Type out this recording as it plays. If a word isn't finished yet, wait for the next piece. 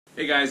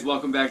Hey guys,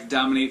 welcome back to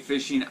Dominate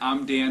Fishing.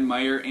 I'm Dan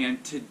Meyer,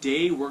 and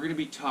today we're going to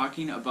be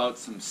talking about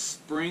some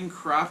spring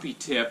crappie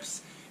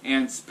tips,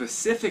 and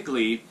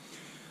specifically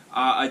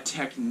a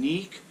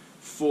technique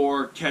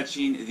for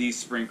catching these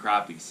spring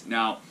crappies.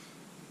 Now,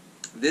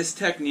 this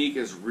technique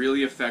is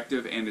really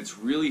effective and it's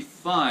really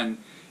fun,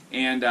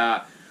 and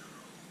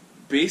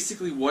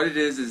basically what it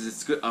is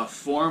it's a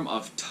form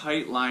of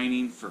tight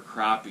lining for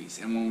crappies.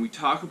 And when we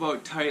talk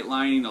about tight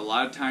lining, a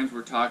lot of times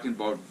we're talking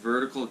about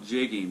vertical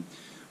jigging.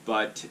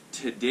 But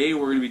today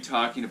we're going to be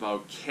talking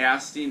about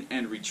casting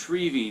and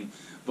retrieving,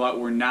 but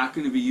we're not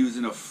going to be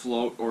using a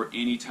float or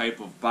any type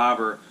of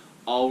bobber.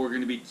 All we're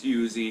going to be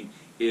using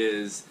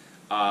is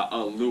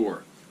a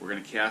lure. We're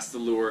going to cast the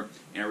lure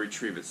and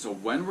retrieve it. So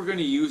when we're going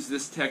to use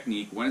this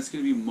technique, when it's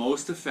going to be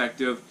most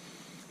effective,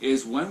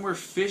 is when we're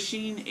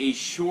fishing a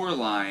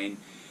shoreline,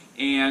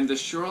 and the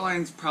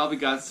shoreline's probably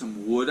got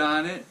some wood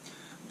on it,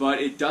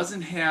 but it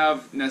doesn't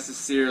have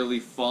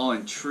necessarily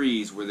fallen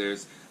trees where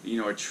there's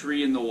a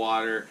tree in the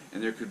water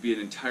and there could be an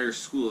entire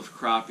school of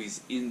crappies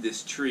in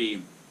this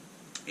tree.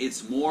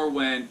 It's more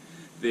when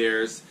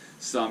there's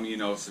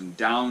some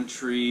down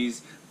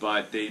trees,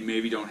 but they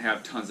maybe don't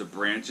have tons of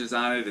branches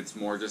on it. It's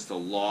more just a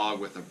log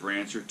with a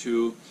branch or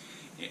two,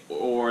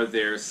 or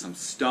there's some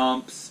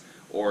stumps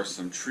or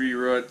some tree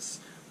roots,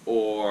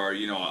 or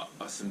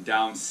some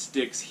down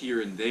sticks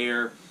here and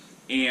there.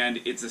 And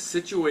it's a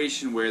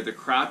situation where the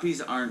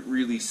crappies aren't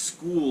really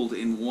schooled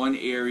in one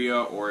area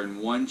or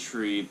in one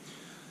tree.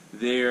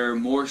 They're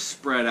more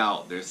spread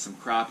out. There's some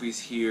crappies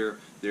here,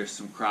 there's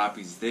some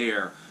crappies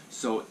there.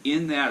 So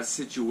in that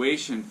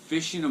situation,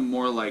 fishing them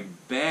more like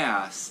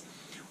bass,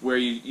 where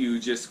you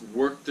just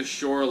work the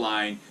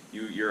shoreline,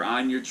 you're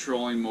on your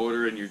trolling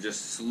motor and you're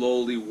just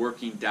slowly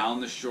working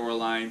down the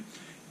shoreline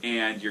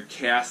and you're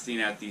casting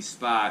at these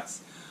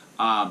spots,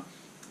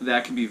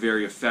 that can be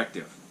very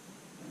effective.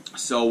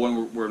 So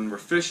when we're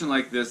fishing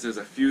like this, there's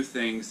a few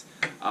things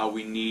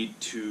we need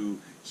to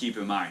keep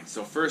in mind.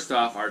 So first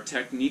off, our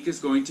technique is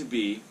going to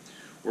be,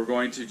 we're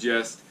going to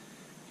just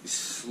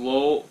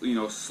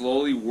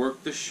slowly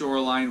work the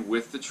shoreline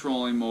with the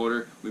trolling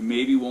motor. We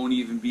maybe won't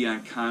even be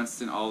on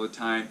constant all the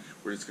time.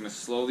 We're just going to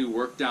slowly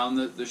work down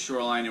the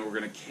shoreline, and we're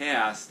going to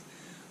cast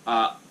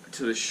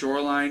to the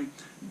shoreline,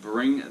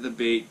 bring the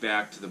bait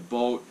back to the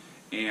boat,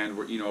 and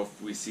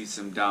if we see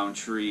some down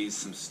trees,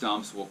 some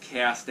stumps, we'll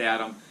cast at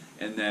them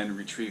and then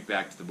retrieve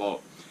back to the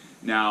boat.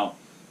 Now,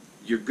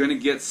 you're going to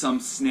get some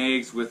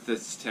snags with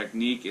this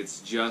technique.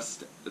 It's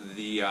just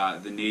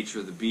the nature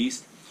of the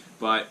beast.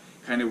 But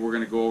we're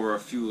going to go over a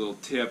few little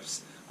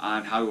tips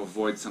on how to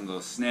avoid some of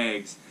those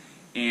snags.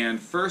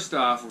 And first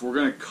off, we're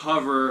going to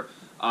cover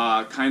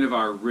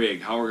our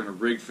rig, how we're going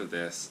to rig for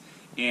this.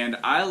 And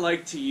I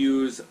like to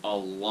use a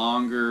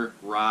longer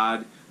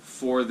rod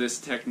for this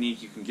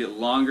technique. You can get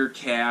longer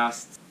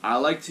casts. I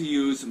like to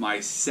use my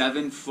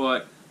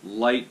 7-foot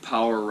light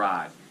power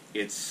rod.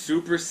 It's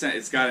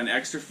got an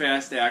extra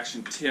fast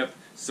action tip,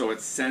 so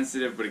it's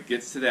sensitive, but it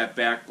gets to that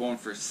backbone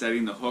for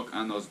setting the hook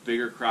on those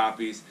bigger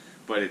crappies.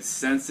 But it's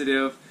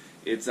sensitive.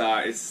 It's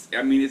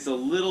a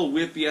little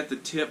whippy at the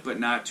tip, but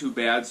not too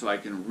bad, so I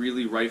can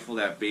really rifle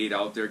that bait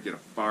out there, get a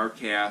far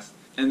cast.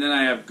 And then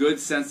I have good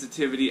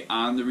sensitivity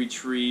on the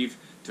retrieve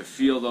to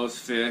feel those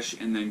fish,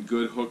 and then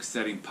good hook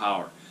setting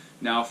power.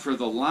 Now for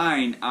the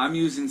line, I'm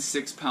using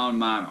 6-pound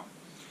mono.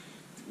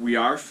 We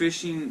are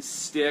fishing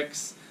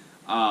sticks,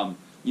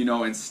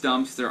 and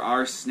stumps. There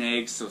are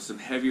snags, so some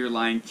heavier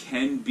line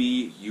can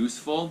be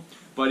useful.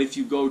 But if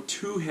you go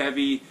too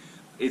heavy,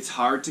 it's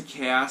hard to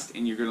cast,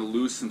 and you're going to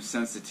lose some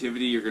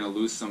sensitivity. You're going to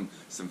lose some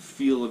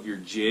feel of your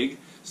jig.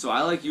 So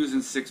I like using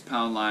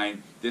 6-pound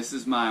line. This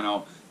is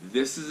mono.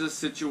 This is a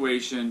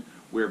situation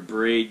where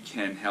braid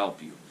can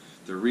help you.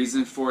 The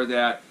reason for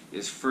that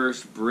is,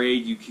 first,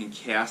 braid, you can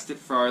cast it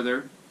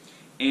farther,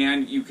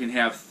 and you can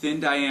have thin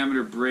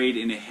diameter braid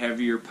in a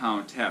heavier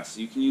pound test.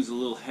 So you can use a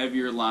little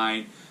heavier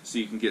line so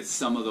you can get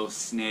some of those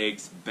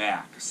snags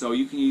back. So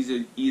you can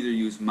either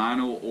use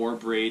mono or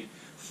braid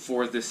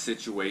for this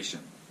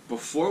situation.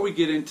 Before we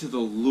get into the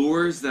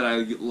lures that I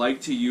like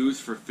to use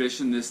for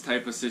fishing this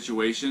type of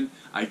situation,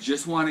 I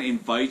just want to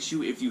invite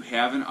you, if you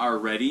haven't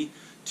already,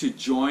 to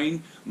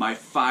join my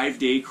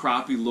 5-day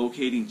crappie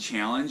locating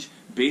challenge.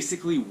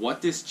 Basically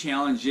what this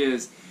challenge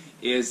is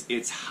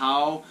it's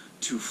how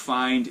to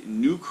find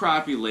new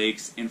crappie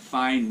lakes and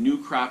find new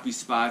crappie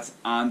spots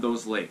on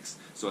those lakes.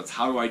 So it's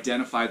how to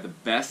identify the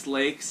best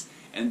lakes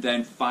and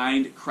then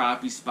find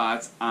crappie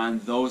spots on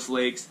those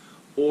lakes,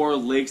 or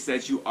lakes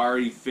that you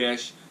already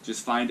fish.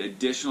 Just find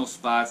additional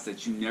spots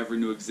that you never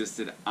knew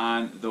existed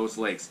on those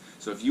lakes.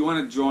 So if you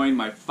want to join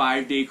my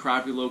 5-day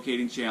crappie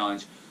locating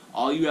challenge,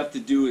 all you have to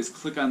do is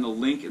click on the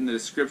link in the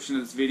description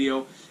of this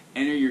video,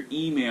 enter your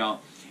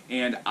email,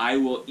 and I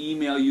will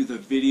email you the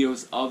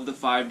videos of the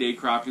 5-day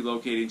crappie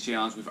locating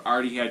challenge. We've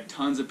already had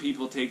tons of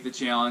people take the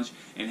challenge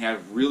and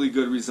have really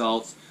good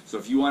results. So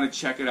if you want to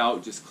check it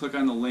out, just click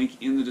on the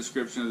link in the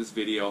description of this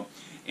video,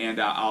 and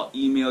I'll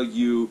email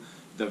you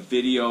the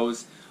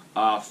videos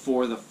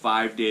for the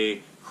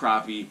 5-day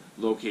crappie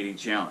locating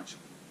challenge.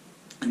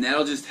 And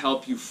that'll just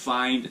help you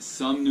find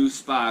some new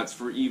spots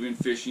for even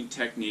fishing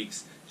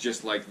techniques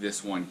just like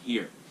this one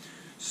here.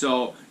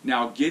 So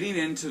now getting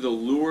into the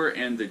lure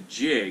and the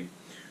jig,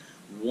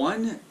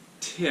 one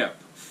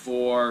tip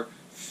for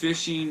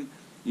fishing,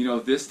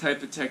 this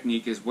type of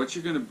technique is what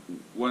you're going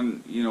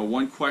to,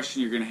 one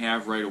question you're going to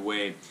have right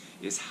away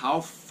is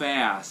how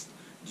fast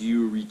do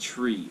you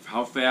retrieve?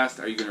 How fast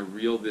are you going to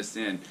reel this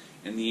in?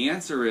 And the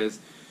answer is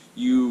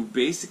you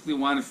basically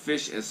want to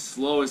fish as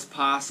slow as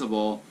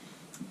possible,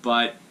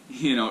 but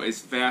as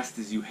fast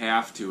as you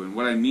have to. And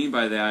what I mean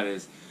by that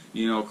is,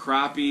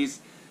 crappies,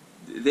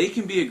 they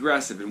can be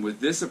aggressive, and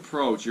with this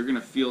approach you're going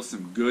to feel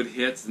some good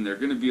hits, and they're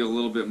going to be a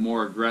little bit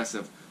more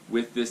aggressive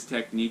with this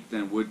technique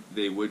than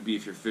they would be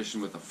if you're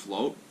fishing with a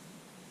float.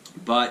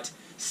 But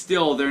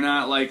still, they're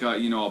not like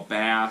a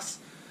bass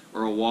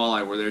or a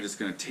walleye where they're just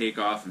going to take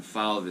off and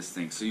follow this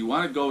thing. So you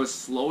want to go as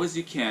slow as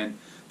you can,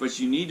 but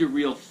you need to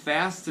reel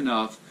fast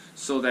enough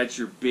so that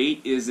your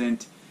bait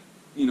isn't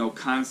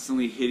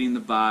constantly hitting the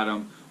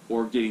bottom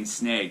or getting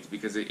snagged.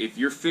 Because if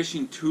you're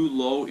fishing too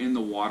low in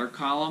the water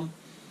column,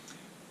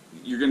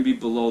 you're going to be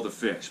below the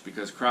fish,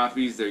 because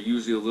crappies, they're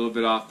usually a little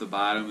bit off the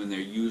bottom and they're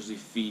usually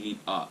feeding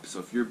up. So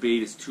if your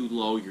bait is too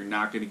low, you're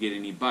not going to get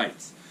any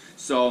bites.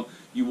 So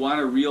you want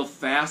to reel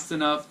fast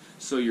enough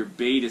so your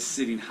bait is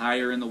sitting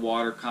higher in the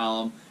water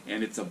column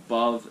and it's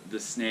above the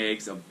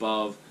snags,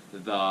 above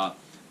the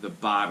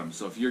bottom.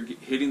 So if you're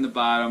hitting the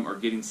bottom or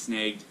getting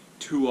snagged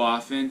too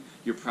often,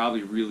 you're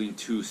probably reeling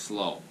too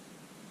slow.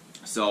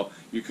 So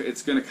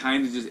it's going to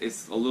kind of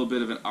it's a little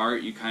bit of an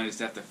art. You kind of just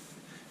have to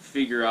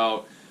figure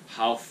out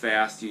how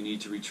fast you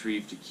need to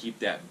retrieve to keep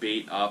that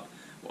bait up.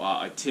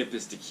 A tip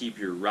is to keep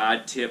your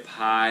rod tip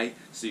high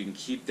so you can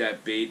keep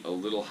that bait a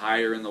little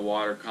higher in the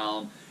water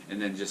column,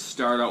 and then just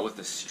start out with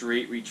a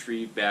straight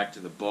retrieve back to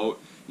the boat.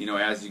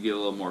 As you get a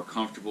little more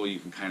comfortable, you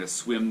can kind of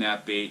swim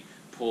that bait,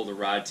 pull the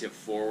rod tip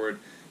forward,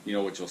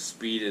 which will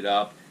speed it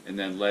up, and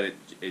then let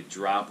it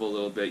drop a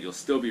little bit. You'll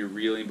still be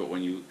reeling, but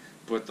when you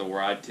put the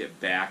rod tip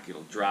back,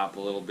 it'll drop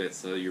a little bit,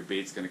 so your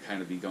bait's going to kind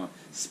of be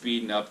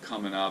speeding up,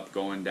 coming up,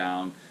 going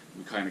down.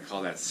 We kind of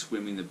call that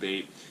swimming the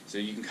bait. So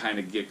you can kind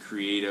of get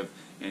creative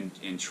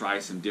and try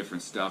some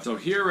different stuff. So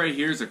right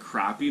here is a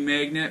crappie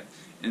magnet,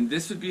 and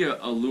this would be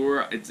a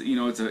lure.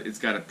 It's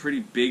got a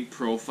pretty big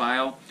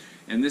profile,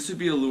 and this would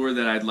be a lure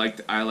that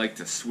I like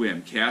to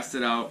swim. Cast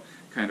it out,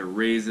 kind of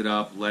raise it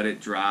up, let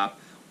it drop.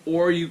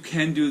 Or you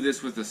can do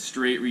this with a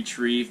straight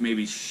retrieve,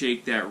 maybe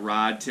shake that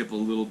rod tip a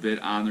little bit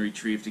on the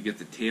retrieve to get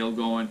the tail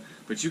going.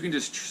 But you can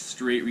just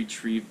straight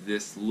retrieve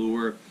this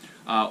lure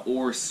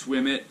or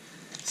swim it.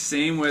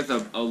 Same with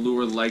a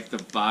lure like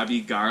the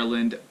Bobby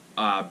Garland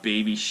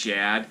baby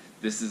shad.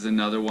 This is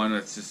another one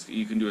that's just,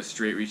 you can do a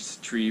straight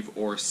retrieve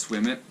or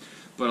swim it.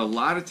 But a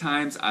lot of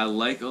times I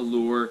like a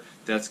lure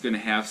that's going to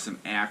have some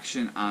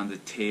action on the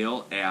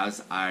tail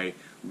as I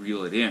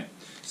reel it in.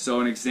 So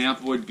an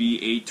example would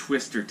be a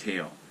twister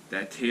tail.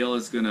 That tail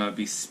is going to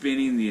be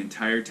spinning the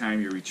entire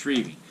time you're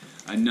retrieving.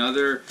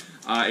 Another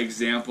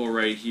example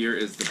right here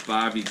is the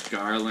Bobby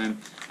Garland.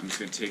 I'm just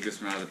going to take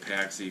this one out of the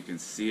pack so you can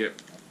see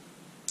it.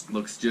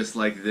 Looks just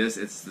like this.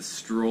 It's the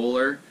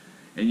stroller,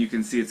 and you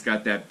can see it's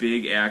got that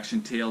big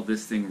action tail.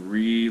 This thing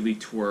really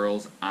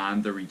twirls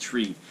on the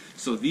retrieve.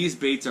 So these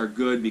baits are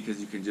good because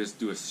you can just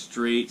do a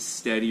straight,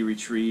 steady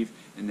retrieve,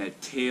 and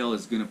that tail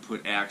is going to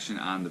put action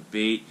on the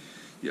bait.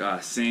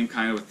 Same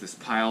kind of with this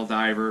pile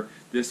diver.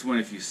 This one,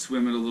 if you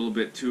swim it a little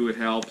bit too, it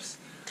helps.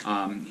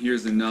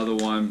 Here's another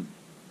one.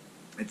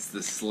 It's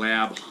the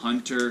Slab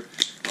Hunter.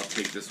 I'll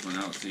take this one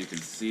out so you can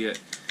see it.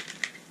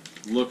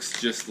 Looks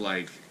just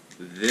like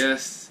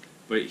this,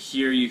 but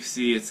here you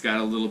see it's got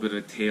a little bit of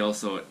a tail,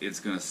 so it's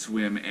going to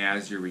swim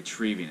as you're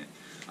retrieving it.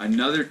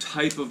 Another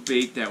type of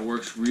bait that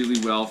works really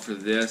well for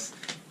this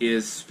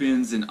is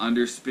spins and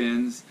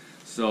underspins.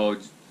 So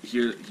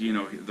here,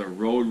 the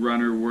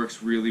Roadrunner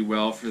works really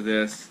well for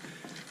this.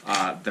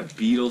 The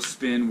Beetle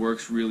spin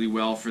works really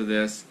well for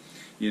this.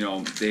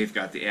 They've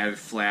got the added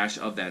flash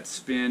of that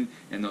spin,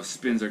 and those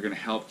spins are going to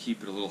help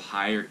keep it a little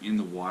higher in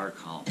the water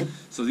column.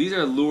 So these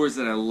are lures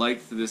that I like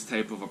for this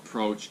type of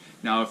approach.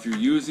 Now, if you're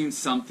using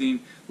something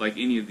like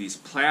any of these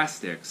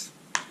plastics,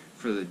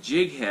 for the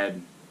jig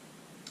head,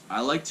 I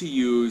like to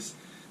use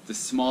the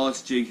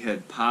smallest jig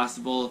head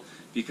possible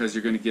because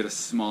you're going to get a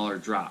smaller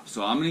drop.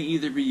 So I'm going to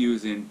either be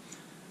using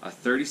a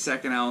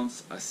 32nd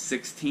ounce, a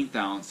 16th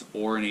ounce,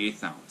 or an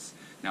 1/8 ounce.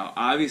 Now,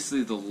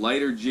 obviously, the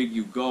lighter jig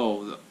you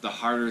go, the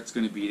harder it's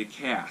going to be to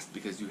cast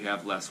because you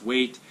have less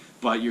weight,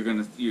 but you're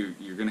going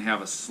to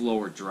have a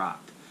slower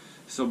drop.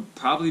 So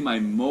probably my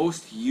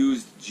most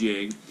used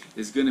jig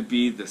is going to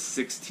be the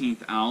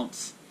 16th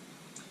ounce,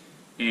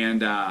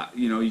 and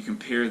you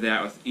compare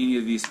that with any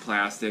of these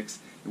plastics.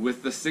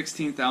 With the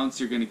 16th ounce,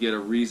 you're going to get a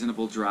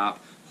reasonable drop.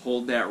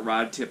 Hold that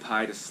rod tip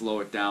high to slow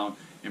it down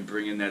and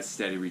bring in that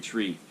steady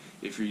retrieve.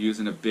 If you're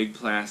using a big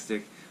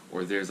plastic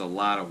or there's a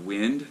lot of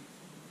wind,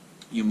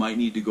 you might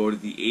need to go to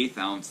the 1/8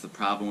 ounce. The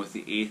problem with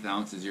the 1/8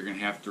 ounce is you're going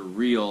to have to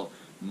reel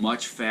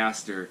much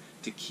faster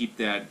to keep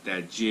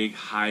that jig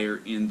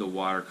higher in the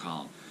water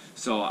column.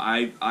 So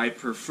I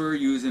prefer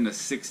using a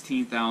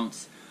 1/16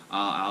 ounce.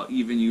 I'll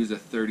even use a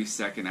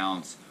 32nd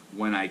ounce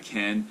when I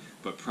can,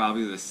 but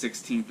probably the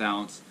 1/16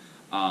 ounce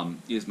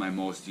is my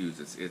most used.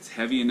 It's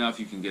heavy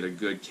enough you can get a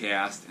good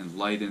cast, and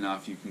light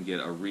enough you can get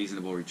a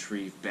reasonable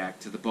retrieve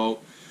back to the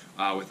boat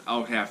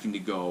without having to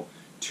go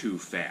too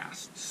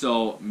fast.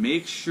 So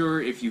make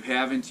sure, if you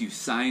haven't, you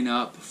sign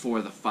up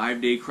for the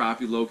 5-day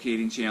crappie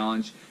locating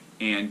challenge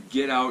and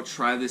get out,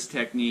 try this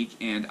technique,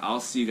 and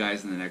I'll see you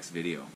guys in the next video.